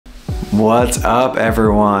What's up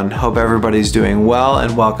everyone? Hope everybody's doing well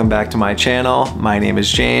and welcome back to my channel. My name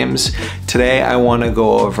is James. Today I want to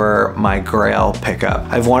go over my Grail pickup.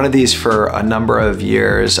 I've wanted these for a number of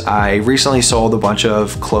years. I recently sold a bunch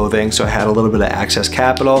of clothing, so I had a little bit of excess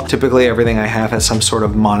capital. Typically everything I have has some sort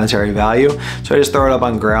of monetary value, so I just throw it up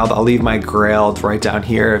on Grail. I'll leave my Grail right down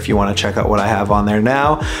here if you want to check out what I have on there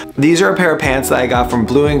now. These are a pair of pants that I got from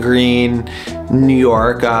Blue and Green, New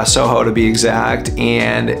York, Soho to be exact,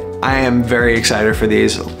 and I am very excited for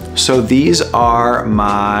these. So these are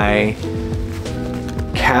my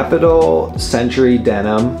Kapital Century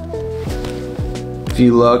Denim. If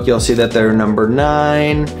you look, you'll see that they're number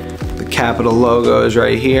 9. The Kapital logo is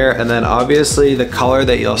right here, and then obviously the color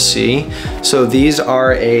that you'll see. So these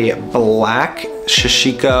are a black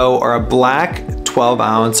shishiko, or a black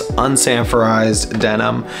 12-ounce unsanforized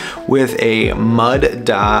denim with a mud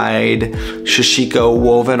dyed shishiko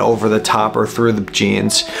woven over the top or through the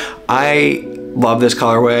jeans. I love this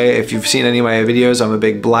colorway. If you've seen any of my videos, I'm a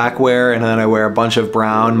big black wearer, and then I wear a bunch of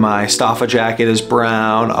brown. My staffa jacket is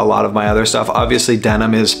brown. A lot of my other stuff, obviously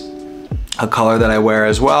denim is a color that I wear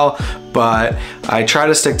as well, but I try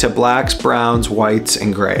to stick to blacks, browns, whites,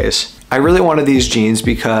 and grays. I really wanted these jeans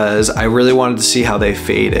because I really wanted to see how they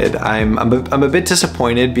faded. I'm a bit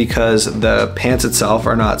disappointed because the pants itself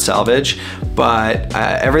are not salvage, but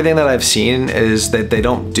everything that I've seen is that they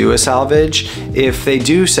don't do a salvage. If they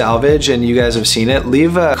do salvage and you guys have seen it,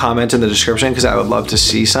 leave a comment in the description because I would love to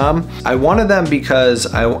see some. I wanted them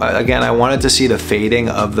because I wanted to see the fading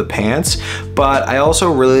of the pants, but I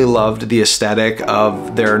also really loved the aesthetic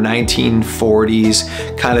of their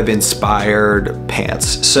 1940s kind of inspired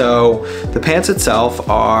pants. So the pants itself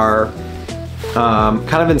are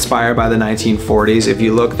kind of inspired by the 1940s. If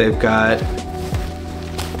you look, they've got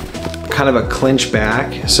kind of a clinch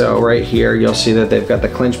back. So right here, you'll see that they've got the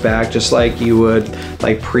clinch back just like you would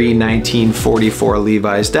like pre-1944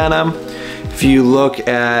 Levi's denim. If you look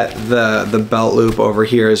at the belt loop over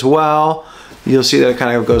here as well, you'll see that it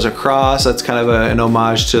kind of goes across. That's kind of an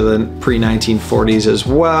homage to the pre-1940s as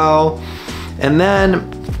well. And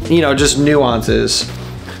then, you know, just nuances.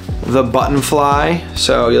 The button fly,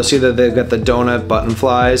 so you'll see that they've got the donut button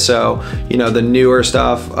flies. So, you know, the newer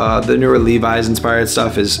stuff, the newer Levi's inspired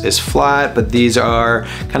stuff is flat, but these are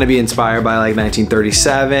kind of be inspired by like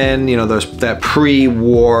 1937, you know, that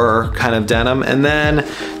pre-war kind of denim. And then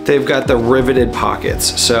they've got the riveted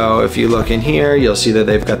pockets. So if you look in here, you'll see that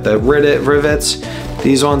they've got the rivets.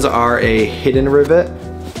 These ones are a hidden rivet.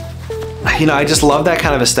 You know, I just love that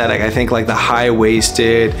kind of aesthetic. I think like the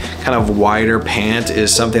high-waisted, kind of wider pant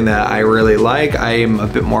is something that I really like. I am a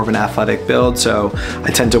bit more of an athletic build, so I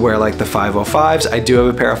tend to wear like the 505s. I do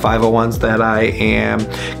have a pair of 501s that I am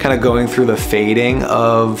kind of going through the fading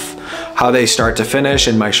of how they start to finish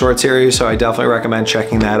in my short series, so I definitely recommend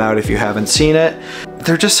checking that out if you haven't seen it.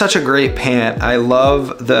 They're just such a great pant. I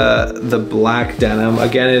love the black denim.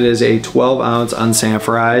 Again, it is a 12-ounce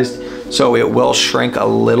unsanforized, so it will shrink a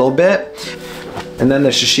little bit. And then the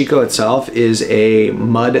shishiko itself is a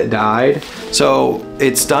mud dyed. So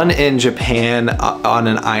it's done in Japan on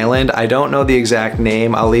an island. I don't know the exact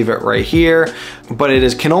name. I'll leave it right here, but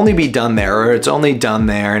can only be done there, or it's only done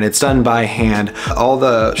there, and it's done by hand. All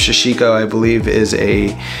the shishiko, I believe, is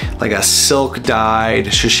like a silk dyed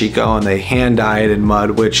shishiko, and they hand dye it in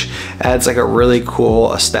mud, which adds like a really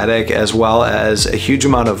cool aesthetic as well as a huge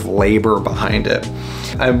amount of labor behind it.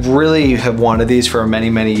 I really have wanted these for many,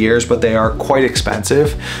 many years, but they are quite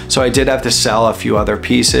expensive. So I did have to sell a few other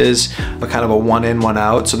pieces, a kind of a 1 in, 1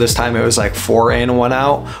 out. So this time it was like 4 in, 1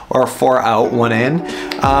 out, or 4 out, 1 in.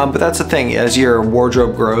 But that's the thing, as your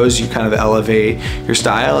wardrobe grows, you kind of elevate your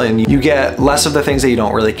style and you get less of the things that you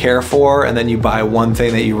don't really care for, and then you buy one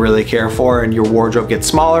thing that you really care for and your wardrobe gets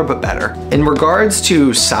smaller but better. In regards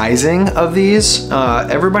to sizing of these,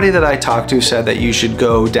 everybody that I talked to said that you should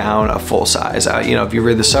go down a full size. You know, if you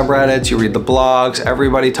read the subreddits, you read the blogs,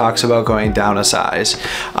 everybody talks about going down a size.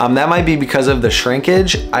 That might be because of the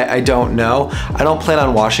shrinkage. I don't know. I don't plan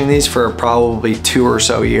on washing these for probably 2 or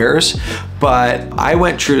so years, but I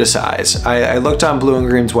went true to size. I looked on Blue and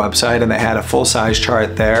Green's website and they had a full size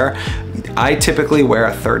chart there. I typically wear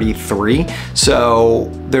a 33, so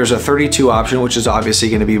there's a 32 option, which is obviously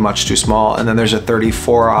going to be much too small, and then there's a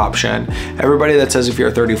 34 option. Everybody that says if you're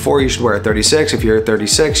a 34, you should wear a 36. If you're a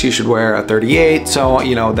 36, you should wear a 38. So,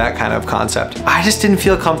 you know, that kind of concept. I just didn't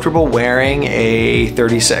feel comfortable wearing a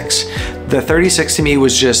 36. The 36 to me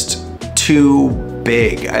was just too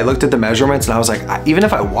big. I looked at the measurements and I was like, even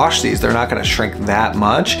if I wash these, they're not gonna shrink that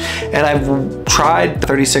much. And I've tried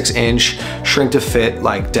 36-inch shrink to fit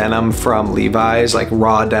like denim from Levi's, like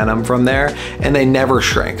raw denim from there, and they never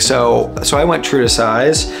shrink. So I went true to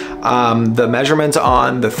size. The measurements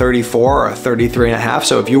on the 34 are 33.5.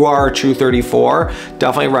 So if you are a true 34,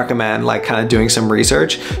 definitely recommend like kind of doing some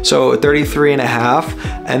research. So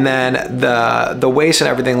 33.5, and then the waist and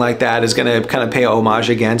everything like that is gonna kind of pay homage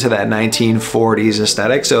again to that 1940s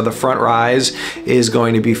aesthetic. So the front rise is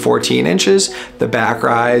going to be 14 inches, the back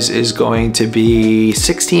rise is going to be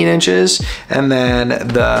 16 inches, and then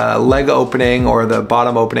the leg opening or the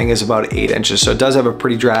bottom opening is about 8 inches. So it does have a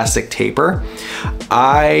pretty drastic taper.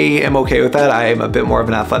 I am okay with that. I am a bit more of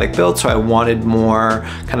an athletic build, so I wanted more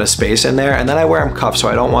kind of space in there. And then I wear them cuffed, so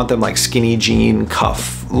I don't want them like skinny jean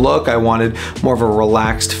cuff look. I wanted more of a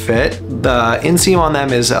relaxed fit. The inseam on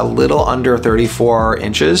them is a little under 34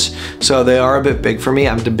 inches, so they are a bit big for me.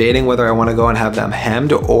 I'm debating whether I want to go and have them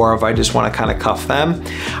hemmed or if I just want to kind of cuff them.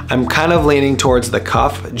 I'm kind of leaning towards the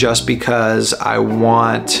cuff just because I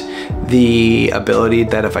want the ability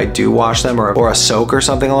that if I do wash them or a soak or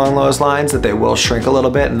something along those lines, that they will shrink a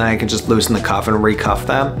little bit and then I can just loosen the cuff and recuff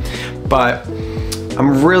them. But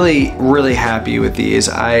I'm really, really happy with these.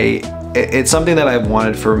 It's something that I've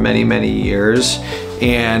wanted for many, many years,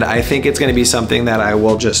 and I think it's gonna be something that I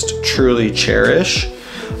will just truly cherish.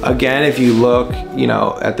 Again, if you look, you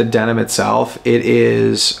know, at the denim itself, it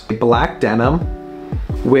is a black denim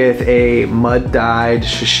with a mud dyed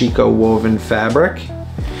shishiko woven fabric.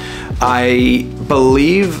 I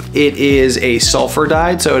believe it is a sulfur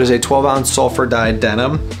dyed, so it is a 12-ounce sulfur dyed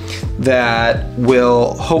denim that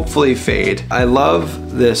will hopefully fade. I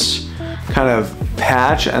love this kind of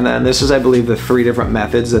patch, and then this is, I believe, the 3 different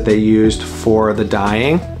methods that they used for the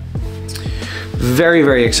dyeing. Very,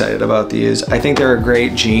 very excited about these. I think they're a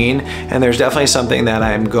great jean, and there's definitely something that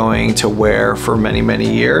I'm going to wear for many,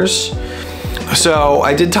 many years. So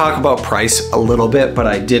I did talk about price a little bit, but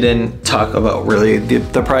I didn't talk about really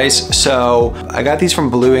the price. So I got these from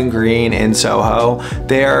Blue and Green in Soho.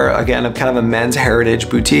 They're, again, kind of a men's heritage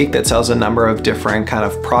boutique that sells a number of different kind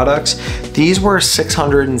of products. These were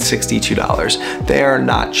 $662. They are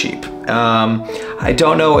not cheap. I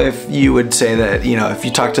don't know if you would say that, you know, if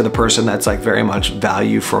you talk to the person that's like very much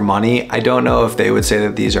value for money, I don't know if they would say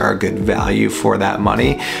that these are a good value for that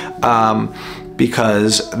money,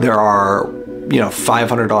 because there are, you know,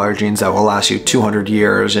 $500 jeans that will last you 200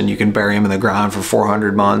 years and you can bury them in the ground for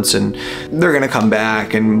 400 months and they're gonna come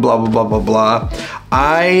back and blah, blah, blah, blah, blah.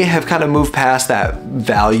 I have kind of moved past that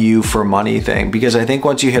value for money thing, because I think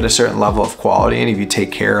once you hit a certain level of quality and if you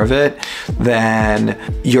take care of it, then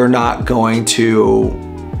you're not going to,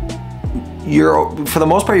 for the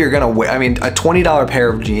most part, you're gonna wear, I mean, a $20 pair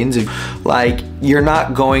of jeans, like, you're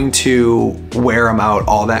not going to wear them out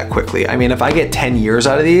all that quickly. I mean, if I get 10 years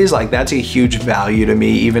out of these, like, that's a huge value to me,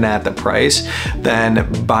 even at the price,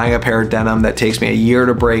 than buying a pair of denim that takes me a year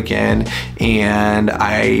to break in, and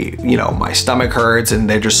you know, my stomach hurts and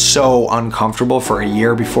they're just so uncomfortable for a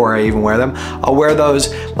year before I even wear them. I'll wear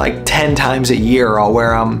those like 10 times a year. I'll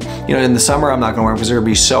wear them, you know, in the summer I'm not gonna wear them because they're gonna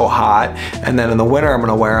be so hot, and then in the winter I'm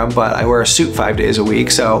gonna wear them, but I wear a suit 5 days a week.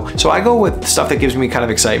 So I go with stuff that gives me kind of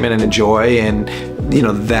excitement and joy and, you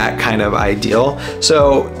know, that kind of ideal.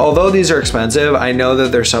 So although these are expensive, I know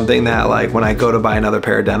that there's something that, like, when I go to buy another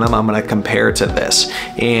pair of denim, I'm gonna compare to this.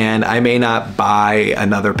 And I may not buy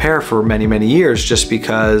another pair for many, many years just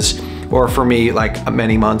because, or for me, like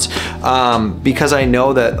many months, because I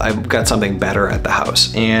know that I've got something better at the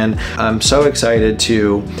house. And I'm so excited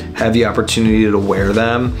to have the opportunity to wear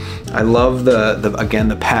them. I love again,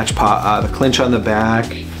 the patch pot, the clinch on the back.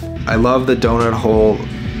 I love the donut hole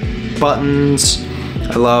buttons.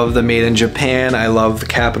 I love the made in Japan. I love the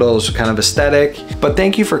Kapital's kind of aesthetic. But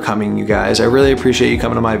thank you for coming, you guys. I really appreciate you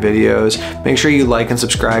coming to my videos. Make sure you like and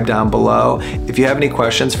subscribe down below. If you have any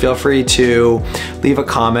questions, feel free to leave a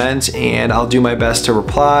comment and I'll do my best to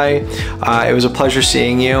reply. It was a pleasure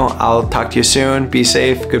seeing you. I'll talk to you soon. Be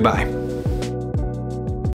safe. Goodbye.